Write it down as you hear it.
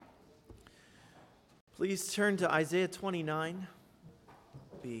Please turn to Isaiah 29.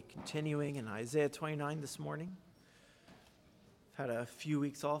 We'll be continuing in Isaiah 29 this morning. I've had a few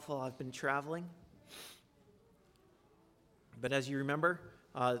weeks off while I've been traveling. But as you remember,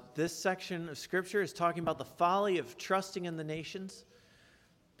 this section of Scripture is talking about the folly of trusting in the nations.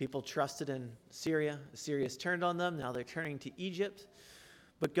 People trusted in Syria. Assyria's turned on them. Now they're turning to Egypt.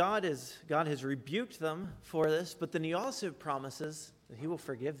 But God has rebuked them for this, but then he also promises that he will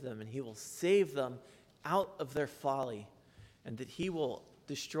forgive them and he will save them out of their folly and that he will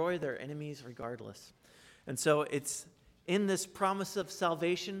destroy their enemies regardless. And so it's in this promise of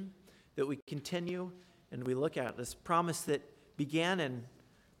salvation that we continue and we look at this promise that began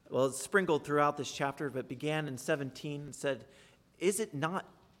it's sprinkled throughout this chapter, but began in 17 and said, "Is it not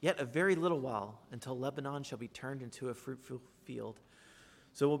yet a very little while until Lebanon shall be turned into a fruitful field?"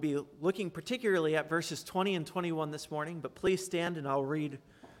 So we'll be looking particularly at verses 20 and 21 this morning, but please stand and I'll read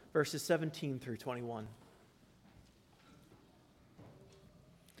verses 17 through 21.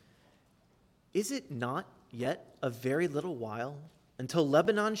 "Is it not yet a very little while until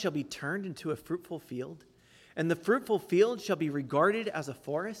Lebanon shall be turned into a fruitful field, and the fruitful field shall be regarded as a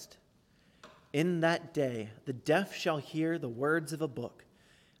forest? In that day the deaf shall hear the words of a book,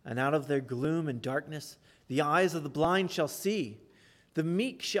 and out of their gloom and darkness the eyes of the blind shall see. The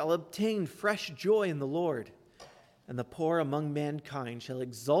meek shall obtain fresh joy in the Lord, and the poor among mankind shall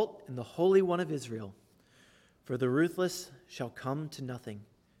exult in the Holy One of Israel. For the ruthless shall come to nothing,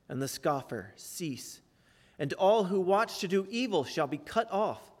 and the scoffer cease. And all who watch to do evil shall be cut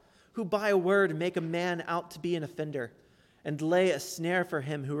off, who by a word make a man out to be an offender, and lay a snare for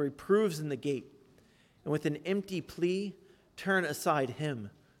him who reproves in the gate, and with an empty plea turn aside him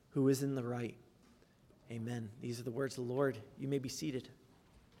who is in the right." Amen. These are the words of the Lord. You may be seated.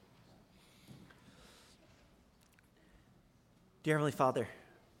 Dear Heavenly Father,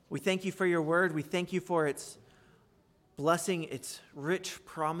 we thank you for your word. We thank you for its blessing, its rich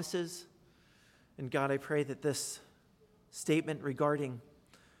promises. And God, I pray that this statement regarding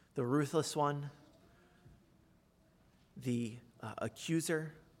the ruthless one, the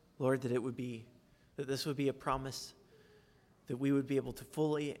accuser, Lord, that this would be a promise that we would be able to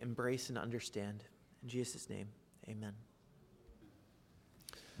fully embrace and understand. In Jesus' name, amen.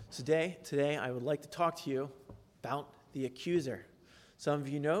 Today, I would like to talk to you about the accuser. Some of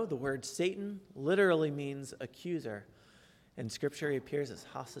you know the word Satan literally means accuser. In Scripture, he appears as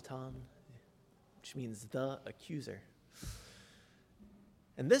Hasatan, which means the accuser.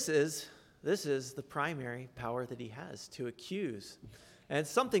 And this is the primary power that he has, to accuse. And it's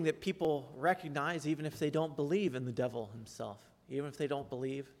something that people recognize even if they don't believe in the devil himself. Even if they don't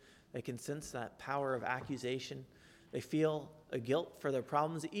believe, they can sense that power of accusation. They feel a guilt for their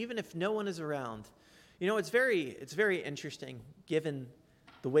problems, even if no one is around. You know, it's very interesting, given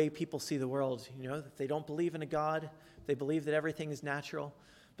the way people see the world. You know, if they don't believe in a God, they believe that everything is natural.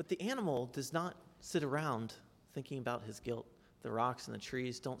 But the animal does not sit around thinking about his guilt. The rocks and the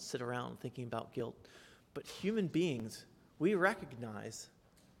trees don't sit around thinking about guilt. But human beings, we recognize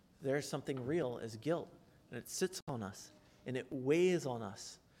there's something real as guilt, and it sits on us, and it weighs on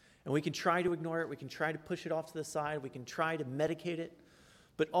us. And we can try to ignore it. We can try to push it off to the side. We can try to medicate it.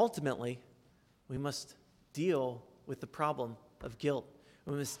 But ultimately, we must deal with the problem of guilt.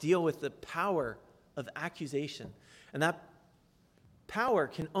 We must deal with the power of accusation. And that power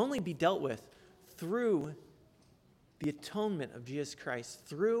can only be dealt with through the atonement of Jesus Christ,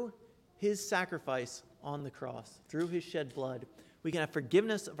 through his sacrifice on the cross, through his shed blood. We can have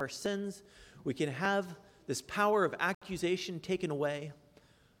forgiveness of our sins. We can have this power of accusation taken away.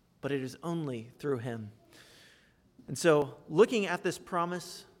 But it is only through him. And so, looking at this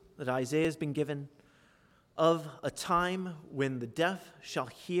promise that Isaiah has been given of a time when the deaf shall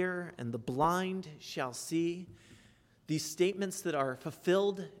hear and the blind shall see, these statements that are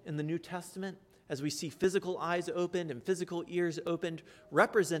fulfilled in the New Testament as we see physical eyes opened and physical ears opened,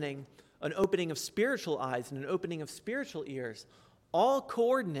 representing an opening of spiritual eyes and an opening of spiritual ears, all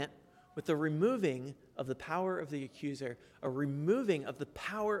coordinate with the removing of the power of the accuser, a removing of the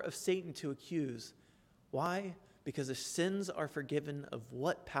power of Satan to accuse. Why? Because if sins are forgiven, of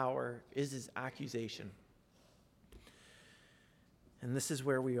what power is his accusation? And this is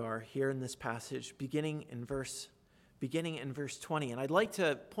where we are here in this passage, beginning in verse 20. And I'd like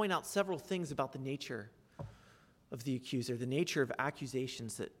to point out several things about the nature of the accuser, the nature of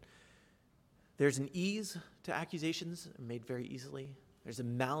accusations, that there's an ease to accusations made very easily. There's a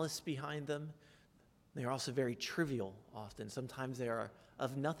malice behind them. They're also very trivial often. Sometimes they are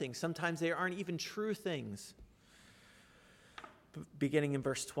of nothing. Sometimes they aren't even true things. Beginning in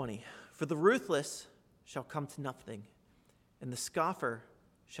verse 20. "For the ruthless shall come to nothing, and the scoffer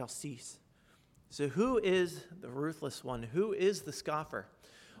shall cease. So who is the ruthless one? Who is the scoffer?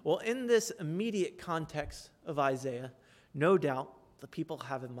 Well, in this immediate context of Isaiah, no doubt the people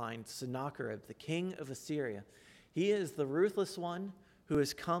have in mind Sennacherib, the king of Assyria. He is the ruthless one who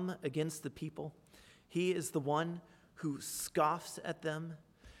has come against the people. He is the one who scoffs at them.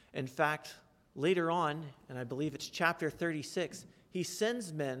 In fact, later on, and I believe it's chapter 36, he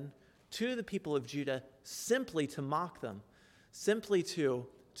sends men to the people of Judah simply to mock them, simply to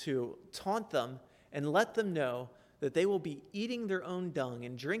taunt them and let them know that they will be eating their own dung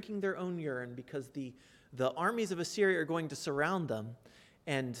and drinking their own urine because the armies of Assyria are going to surround them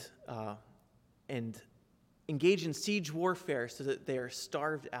and engage in siege warfare so that they are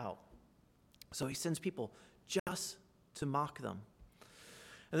starved out. So he sends people just to mock them.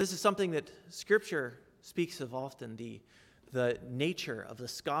 And this is something that Scripture speaks of often, the nature of the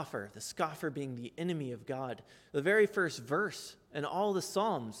scoffer being the enemy of God. The very first verse in all the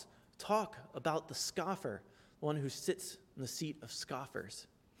Psalms talk about the scoffer, the one who sits in the seat of scoffers.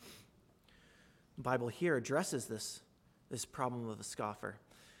 The Bible here addresses this problem of a scoffer.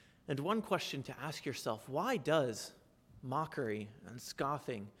 And one question to ask yourself, why does mockery and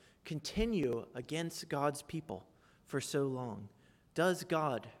scoffing continue against God's people for so long? Does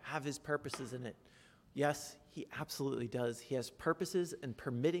God have his purposes in it? Yes, he absolutely does. He has purposes in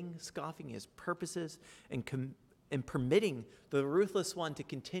permitting scoffing. He has purposes in permitting the ruthless one to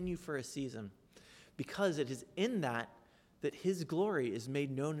continue for a season, because it is in that his glory is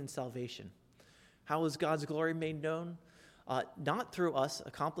made known in salvation. How is God's glory made known? Not through us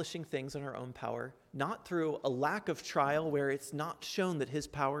accomplishing things in our own power, not through a lack of trial where it's not shown that his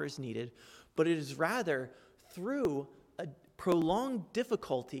power is needed, but it is rather through a prolonged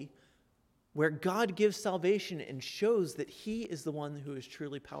difficulty where God gives salvation and shows that he is the one who is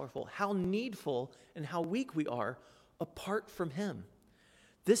truly powerful, how needful and how weak we are apart from him.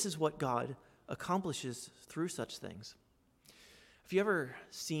 This is what God accomplishes through such things. Have you ever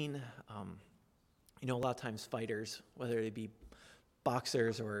seen, a lot of times fighters, whether they be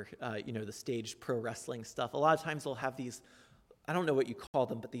boxers or, the staged pro wrestling stuff, a lot of times they'll have these, I don't know what you call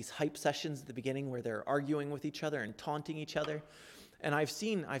them, but these hype sessions at the beginning where they're arguing with each other and taunting each other. And I've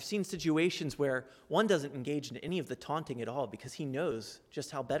seen situations where one doesn't engage in any of the taunting at all because he knows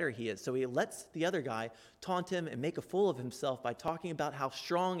just how better he is. So he lets the other guy taunt him and make a fool of himself by talking about how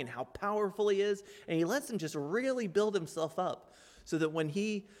strong and how powerful he is. And he lets him just really build himself up so that when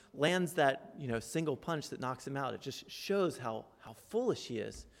he lands that, single punch that knocks him out, it just shows how foolish he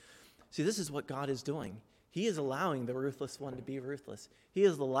is. See, this is what God is doing. He is allowing the ruthless one to be ruthless. He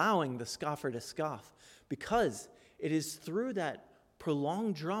is allowing the scoffer to scoff because it is through that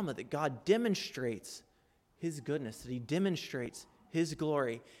prolonged drama that God demonstrates his goodness, that he demonstrates his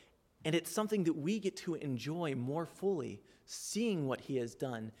glory. And it's something that we get to enjoy more fully, seeing what he has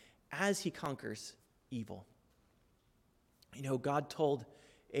done as he conquers evil. God told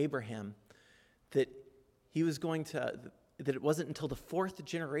Abraham that that it wasn't until the fourth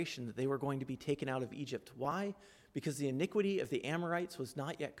generation that they were going to be taken out of Egypt. Why? Because the iniquity of the Amorites was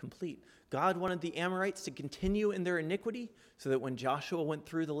not yet complete. God wanted the Amorites to continue in their iniquity so that when Joshua went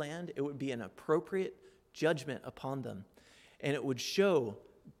through the land, it would be an appropriate judgment upon them. And it would show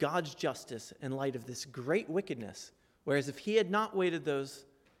God's justice in light of this great wickedness. Whereas if he had not waited those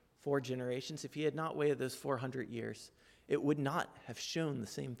 4 generations, if he had not waited those 400 years, it would not have shown the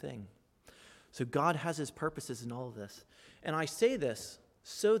same thing. So God has his purposes in all of this. And I say this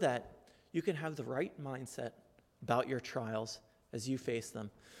so that you can have the right mindset about your trials as you face them,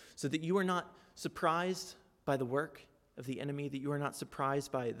 so that you are not surprised by the work of the enemy, that you are not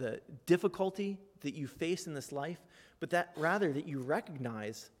surprised by the difficulty that you face in this life, but that rather that you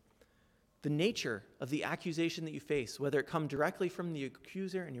recognize the nature of the accusation that you face, whether it come directly from the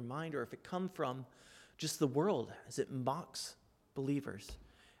accuser in your mind or if it come from just the world as it mocks believers,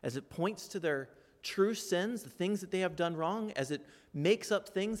 as it points to their true sins, the things that they have done wrong, as it makes up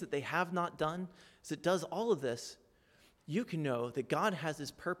things that they have not done, as it does all of this, you can know that God has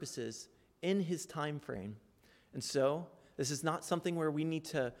his purposes in his time frame. And so this is not something where we need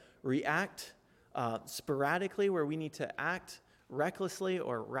to react sporadically, where we need to act recklessly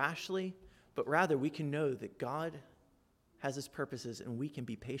or rashly, but rather we can know that God has his purposes and we can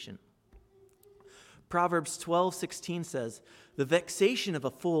be patient. Proverbs 12:16 says, "The vexation of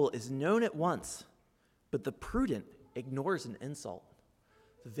a fool is known at once, but the prudent ignores an insult."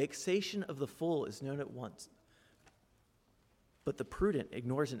 The vexation of the fool is known at once, but the prudent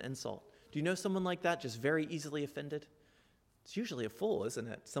ignores an insult. Do you know someone like that, just very easily offended? It's usually a fool, isn't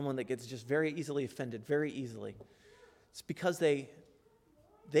it? Someone that gets just very easily offended, very easily. It's because they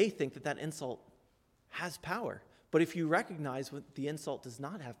think that insult has power. But if you recognize what the insult does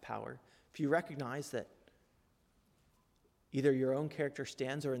not have power, if you recognize that either your own character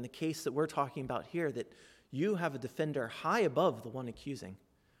stands, or in the case that we're talking about here, that you have a defender high above the one accusing,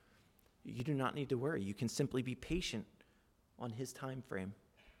 you do not need to worry. You can simply be patient on his time frame.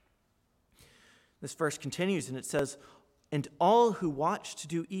 This verse continues and it says, "And all who watch to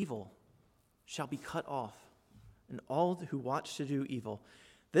do evil shall be cut off." And all who watch to do evil.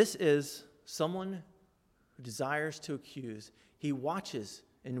 This is someone who desires to accuse. He watches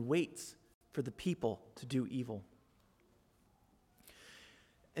and waits for the people to do evil.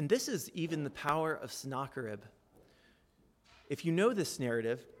 And this is even the power of Sennacherib. If you know this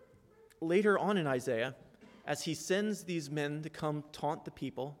narrative, later on in Isaiah, as he sends these men to come taunt the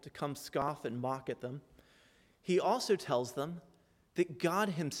people, to come scoff and mock at them, he also tells them that God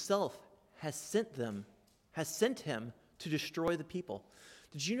himself has sent him to destroy the people.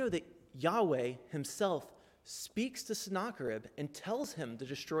 Did you know that Yahweh himself speaks to Sennacherib and tells him to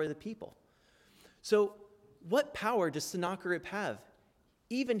destroy the people? So what power does Sennacherib have?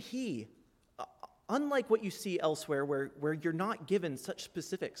 Even he, unlike what you see elsewhere where you're not given such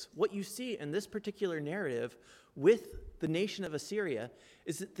specifics, what you see in this particular narrative with the nation of Assyria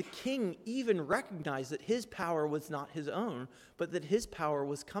is that the king even recognized that his power was not his own, but that his power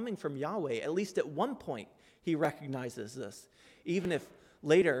was coming from Yahweh. At least at one point, he recognizes this. Even if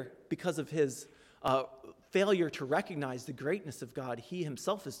later, because of his failure to recognize the greatness of God, he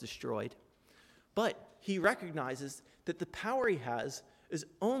himself is destroyed. But he recognizes that the power he has is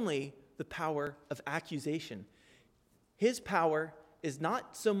only the power of accusation. His power is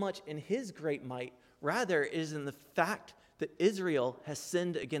not so much in his great might, rather it is in the fact that Israel has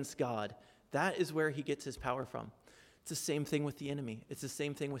sinned against God. That is where he gets his power from. It's the same thing with the enemy. It's the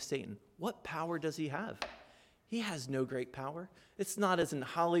same thing with Satan. What power does he have? He has no great power. It's not as in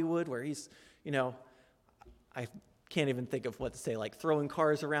Hollywood where he's, I can't even think of what to say, like throwing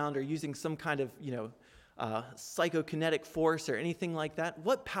cars around or using some kind of, psychokinetic force or anything like that.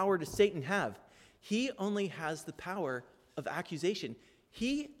 What power does Satan have? He only has the power of accusation.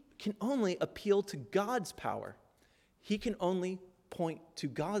 He can only appeal to God's power. He can only point to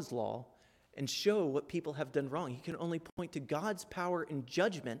God's law and show what people have done wrong. He can only point to God's power and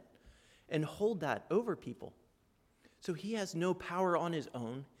judgment and hold that over people. So he has no power on his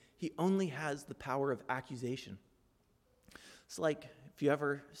own. He only has the power of accusation. It's like if you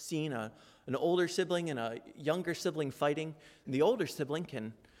ever seen an older sibling and a younger sibling fighting, and the older sibling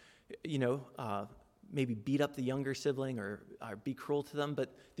can, maybe beat up the younger sibling or be cruel to them.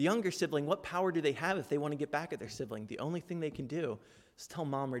 But the younger sibling, what power do they have if they want to get back at their sibling? The only thing they can do is tell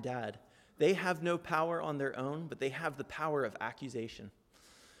mom or dad. They have no power on their own, but they have the power of accusation.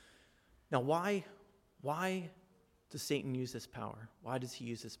 Now, why does Satan use this power? Why does he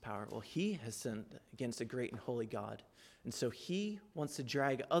use this power? Well, he has sinned against a great and holy God. And so he wants to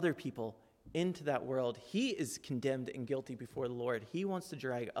drag other people into that world. He is condemned and guilty before the Lord. He wants to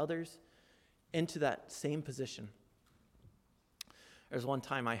drag others into that same position. There's one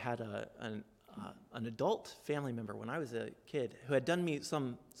time I had an adult family member when I was a kid who had done me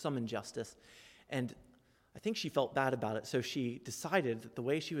some injustice, and I think she felt bad about it, so she decided that the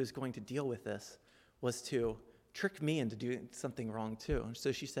way she was going to deal with this was to trick me into doing something wrong too. And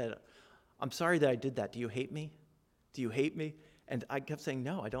so she said, "I'm sorry that I did that. Do you hate me? Do you hate me?" And I kept saying,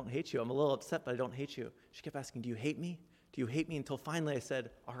 "No, I don't hate you. I'm a little upset, but I don't hate you." She kept asking, "Do you hate me? Do you hate me?" Until finally I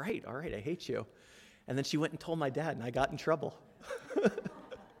said, all right, I hate you. And then she went and told my dad, and I got in trouble.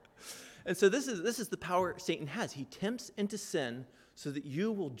 And so this is the power Satan has. He tempts into sin so that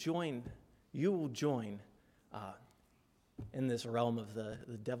you will join in this realm of the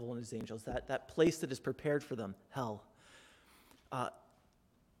devil and his angels, that place that is prepared for them, hell.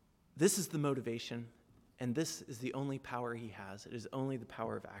 This is the motivation, and this is the only power he has. It is only the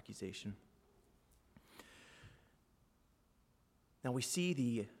power of accusation. Now we see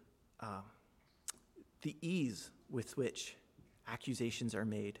the ease with which accusations are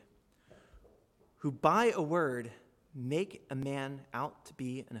made. Who by a word make a man out to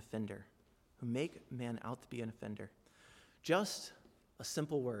be an offender. Who make a man out to be an offender. Just a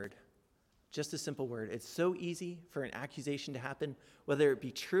simple word. Just a simple word. It's so easy for an accusation to happen, whether it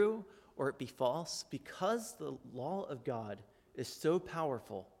be true or it be false, because the law of God is so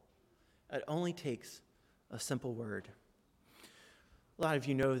powerful. It only takes a simple word. A lot of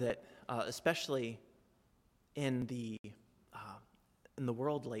you know that, especially in the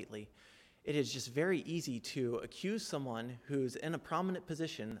world lately, it is just very easy to accuse someone who's in a prominent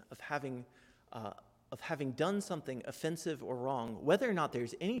position of having done something offensive or wrong, whether or not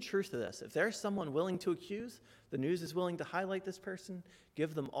there's any truth to this. If there's someone willing to accuse, the news is willing to highlight this person,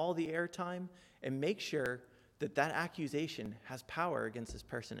 give them all the airtime, and make sure that accusation has power against this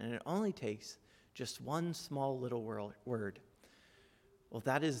person, and it only takes just one small little word. Well,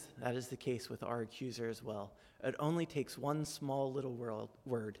 that is the case with our accuser as well. It only takes one small little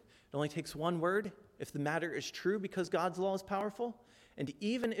word. It only takes one word if the matter is true because God's law is powerful, and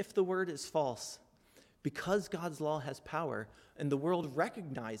even if the word is false, because God's law has power, and the world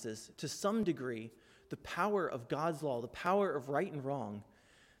recognizes to some degree the power of God's law, the power of right and wrong,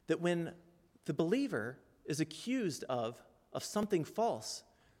 that when the believer is accused of something false,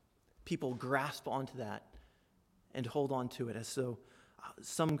 people grasp onto that and hold on to it as though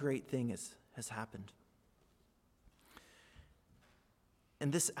some great thing has happened.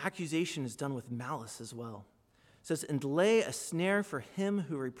 And this accusation is done with malice as well. It says, and lay a snare for him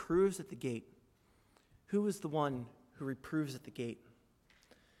who reproves at the gate. Who is the one who reproves at the gate?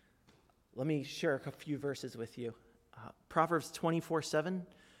 Let me share a few verses with you. Proverbs 24:7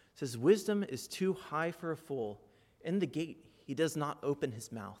 says, wisdom is too high for a fool. In the gate, he does not open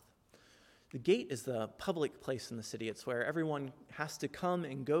his mouth. The gate is the public place in the city. It's where everyone has to come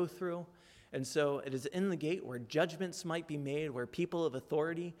and go through. And so it is in the gate where judgments might be made, where people of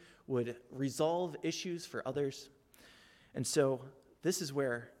authority would resolve issues for others. And so this is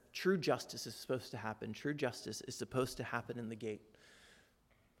where true justice is supposed to happen. True justice is supposed to happen in the gate.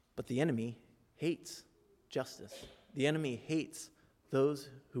 But the enemy hates justice. The enemy hates those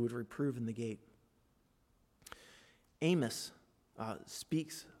who would reprove in the gate. Amos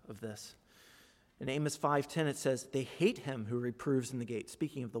speaks of this. In Amos 5:10 it says, they hate him who reproves in the gate.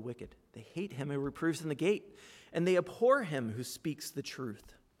 Speaking of the wicked, they hate him who reproves in the gate, and they abhor him who speaks the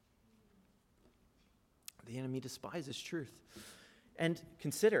truth. The enemy despises truth. And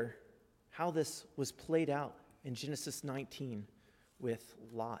consider how this was played out in Genesis 19 with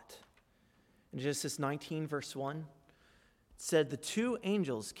Lot. In Genesis 19, verse 1, it said, the two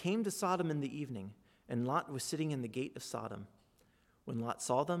angels came to Sodom in the evening, and Lot was sitting in the gate of Sodom. When Lot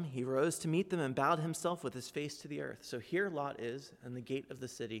saw them, he rose to meet them and bowed himself with his face to the earth. So here Lot is in the gate of the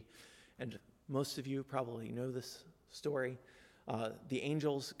city, and most of you probably know this story. The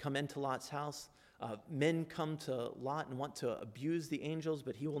angels come into Lot's house. Men come to Lot and want to abuse the angels,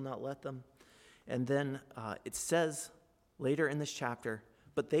 but he will not let them. And then it says later in this chapter,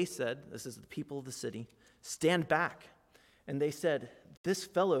 but they said, this is the people of the city, stand back. And they said, this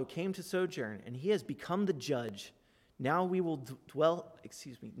fellow came to sojourn, and he has become the judge. Now we will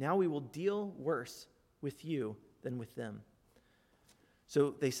deal worse with you than with them.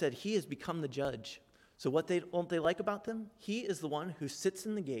 So they said, he has become the judge. So what don't they like about them? He is the one who sits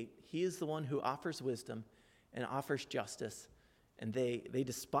in the gate. He is the one who offers wisdom and offers justice. And they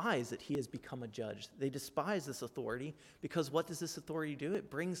despise that he has become a judge. They despise this authority because what does this authority do? It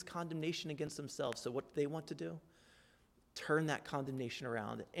brings condemnation against themselves. So what they want to do? Turn that condemnation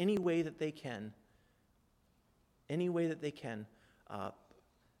around any way that they can.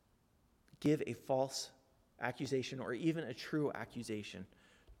 Give a false accusation or even a true accusation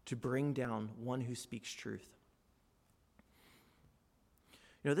to bring down one who speaks truth.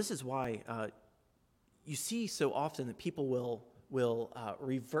 This is why you see so often that people will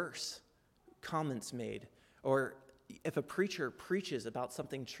reverse comments made, or if a preacher preaches about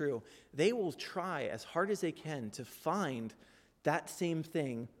something true, they will try as hard as they can to find that same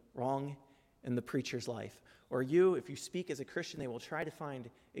thing wrong in the preacher's life. Or if you speak as a Christian, they will try to find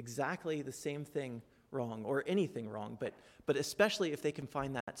exactly the same thing wrong, or anything wrong, but especially if they can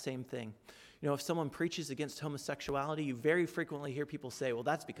find that same thing. If someone preaches against homosexuality, you very frequently hear people say, well,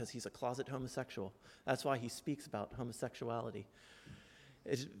 that's because he's a closet homosexual. That's why he speaks about homosexuality.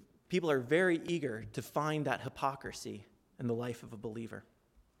 People are very eager to find that hypocrisy in the life of a believer.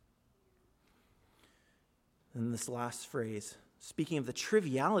 And this last phrase, speaking of the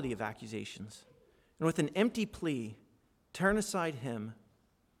triviality of accusations, and with an empty plea, turn aside him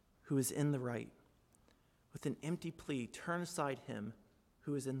who is in the right. With an empty plea, turn aside him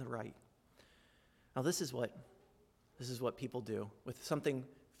who is in the right. Now this is what people do with something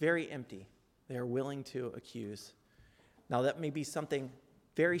very empty. They are willing to accuse. Now that may be something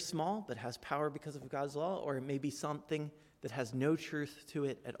very small that has power because of God's law, or it may be something that has no truth to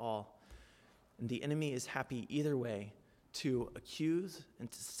it at all. And the enemy is happy either way to accuse and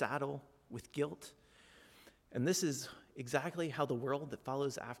to saddle with guilt. And this is exactly how the world that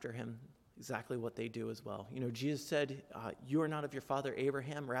follows after him, exactly what they do as well. Jesus said, you are not of your father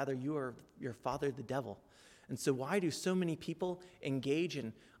Abraham, rather you are your father the devil. And so why do so many people engage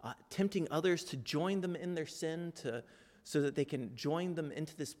in tempting others to join them in their sin, so that they can join them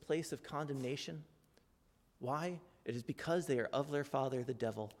into this place of condemnation? Why? It is because they are of their father the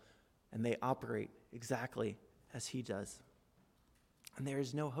devil, and they operate exactly as he does. And there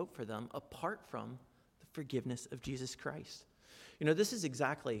is no hope for them apart from the forgiveness of Jesus Christ. You know, this is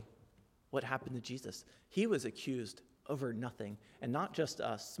exactly what happened to Jesus. He was accused over nothing, and not just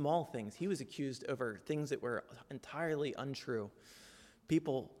small things. He was accused over things that were entirely untrue.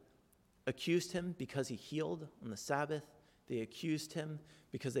 People accused him because he healed on the Sabbath. They accused him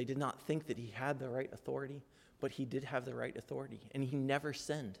because they did not think that he had the right authority, but he did have the right authority, and he never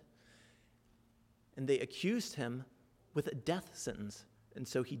sinned. And they accused him with a death sentence, and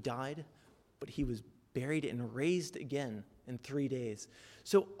so he died, but he was buried and raised again in 3 days.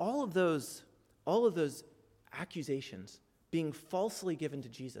 So all of those accusations being falsely given to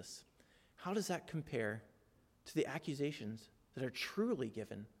Jesus, how does that compare to the accusations that are truly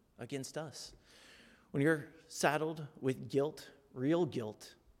given against us? When you're saddled with guilt, real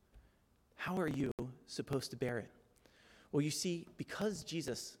guilt, how are you supposed to bear it? Well, you see, because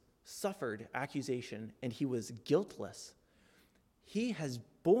Jesus suffered accusation and he was guiltless, he has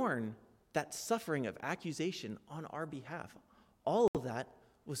borne that suffering of accusation on our behalf. All of that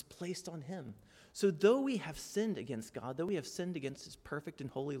was placed on him. So though we have sinned against God, though we have sinned against his perfect and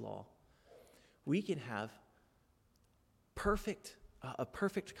holy law, we can have a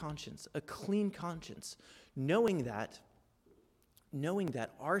perfect conscience, a clean conscience, knowing that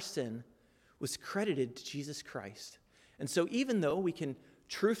our sin was credited to Jesus Christ. And so even though we can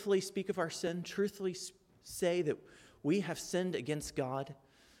truthfully speak of our sin, truthfully say that we have sinned against God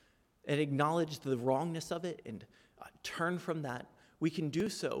and acknowledge the wrongness of it and turn from that, we can do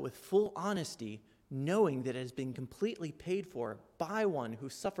so with full honesty, knowing that it has been completely paid for by one who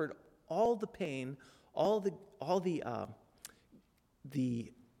suffered all the pain, all the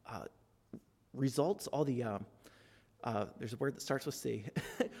results, there's a word that starts with C,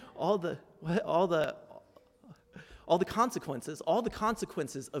 all the consequences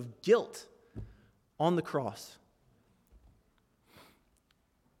of guilt on the cross.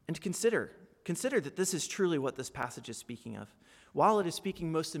 And consider that this is truly what this passage is speaking of. While it is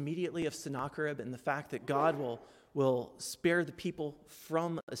speaking most immediately of Sennacherib and the fact that God will spare the people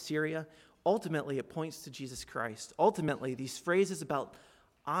from Assyria, ultimately it points to Jesus Christ. Ultimately, these phrases about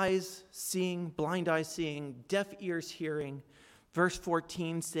eyes seeing, blind eyes seeing, deaf ears hearing, verse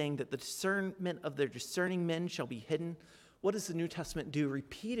 14 saying that the discernment of the discerning men shall be hidden. What does the New Testament do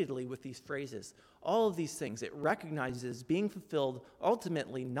repeatedly with these phrases? All of these things it recognizes being fulfilled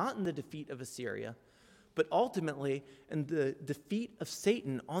ultimately not in the defeat of Assyria, but ultimately in the defeat of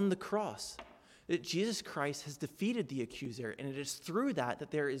Satan on the cross. That Jesus Christ has defeated the accuser, and it is through that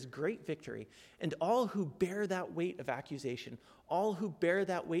there is great victory. And all who bear that weight of accusation, all who bear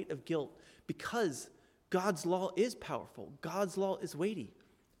that weight of guilt, because God's law is powerful, God's law is weighty,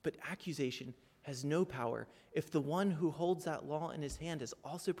 but accusation has no power if the one who holds that law in his hand has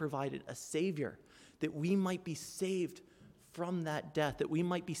also provided a Savior, that we might be saved from that death, that we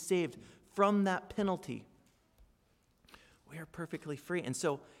might be saved from that penalty. We are perfectly free. And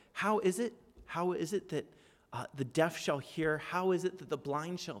so how is it that the deaf shall hear? How is it that the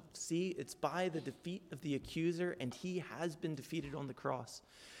blind shall see? It's by the defeat of the accuser, and he has been defeated on the cross.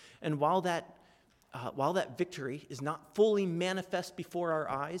 And while that victory is not fully manifest before our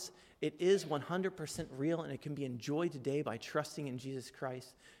eyes, it is 100% real, and it can be enjoyed today by trusting in Jesus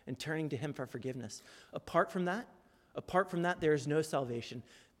Christ and turning to him for forgiveness. Apart from that, there is no salvation.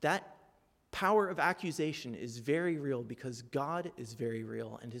 That power of accusation is very real because God is very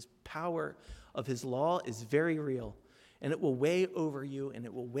real, and his power of his law is very real. And it will weigh over you, and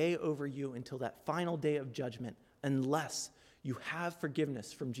it will weigh over you until that final day of judgment, unless you have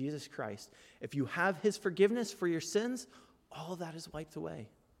forgiveness from Jesus Christ. If you have his forgiveness for your sins, all of that is wiped away.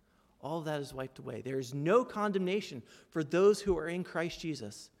 All of that is wiped away. There is no condemnation for those who are in Christ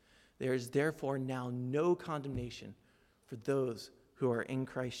Jesus. There is therefore now no condemnation for those who are in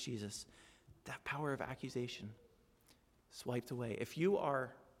Christ Jesus. That power of accusation is wiped away. If you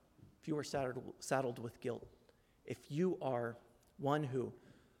are saddled with guilt, if you are one who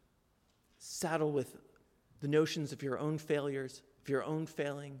saddled with the notions of your own failures, of your own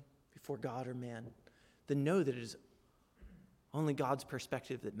failing before God or man, then know that it is only God's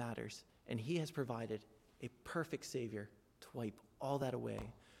perspective that matters, and he has provided a perfect Savior to wipe all that away,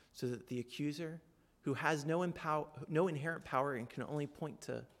 so that the accuser, who has no inherent power and can only point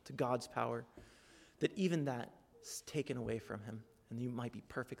to God's power, that even that is taken away from him, and you might be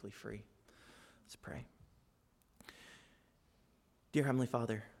perfectly free. Let's pray. Dear Heavenly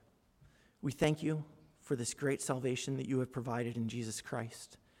Father, we thank you for this great salvation that you have provided in Jesus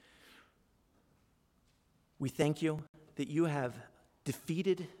Christ. We thank you that you have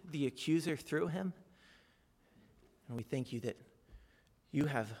defeated the accuser through him. And we thank you that you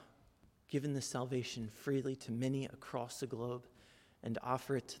have given this salvation freely to many across the globe and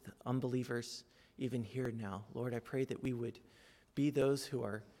offer it to the unbelievers, even here now. Lord, I pray that we would be those who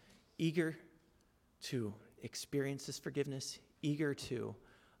are eager to experience this forgiveness, eager to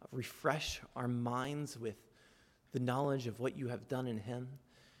refresh our minds with the knowledge of what you have done in him.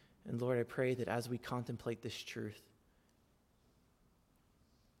 And Lord, I pray that as we contemplate this truth,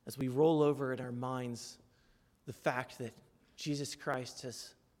 as we roll over in our minds the fact that Jesus Christ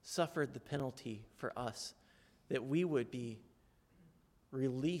has suffered the penalty for us, that we would be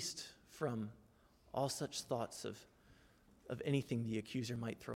released from all such thoughts of anything the accuser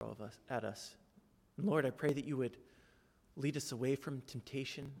might throw at us. And Lord, I pray that you would lead us away from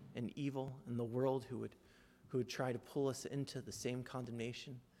temptation and evil in the world who would try to pull us into the same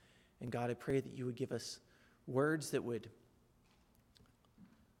condemnation. And God, I pray that you would give us words that would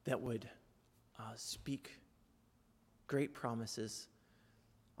speak great promises,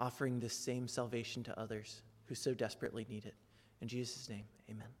 offering this same salvation to others who so desperately need it. In Jesus' name,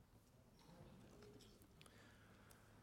 amen.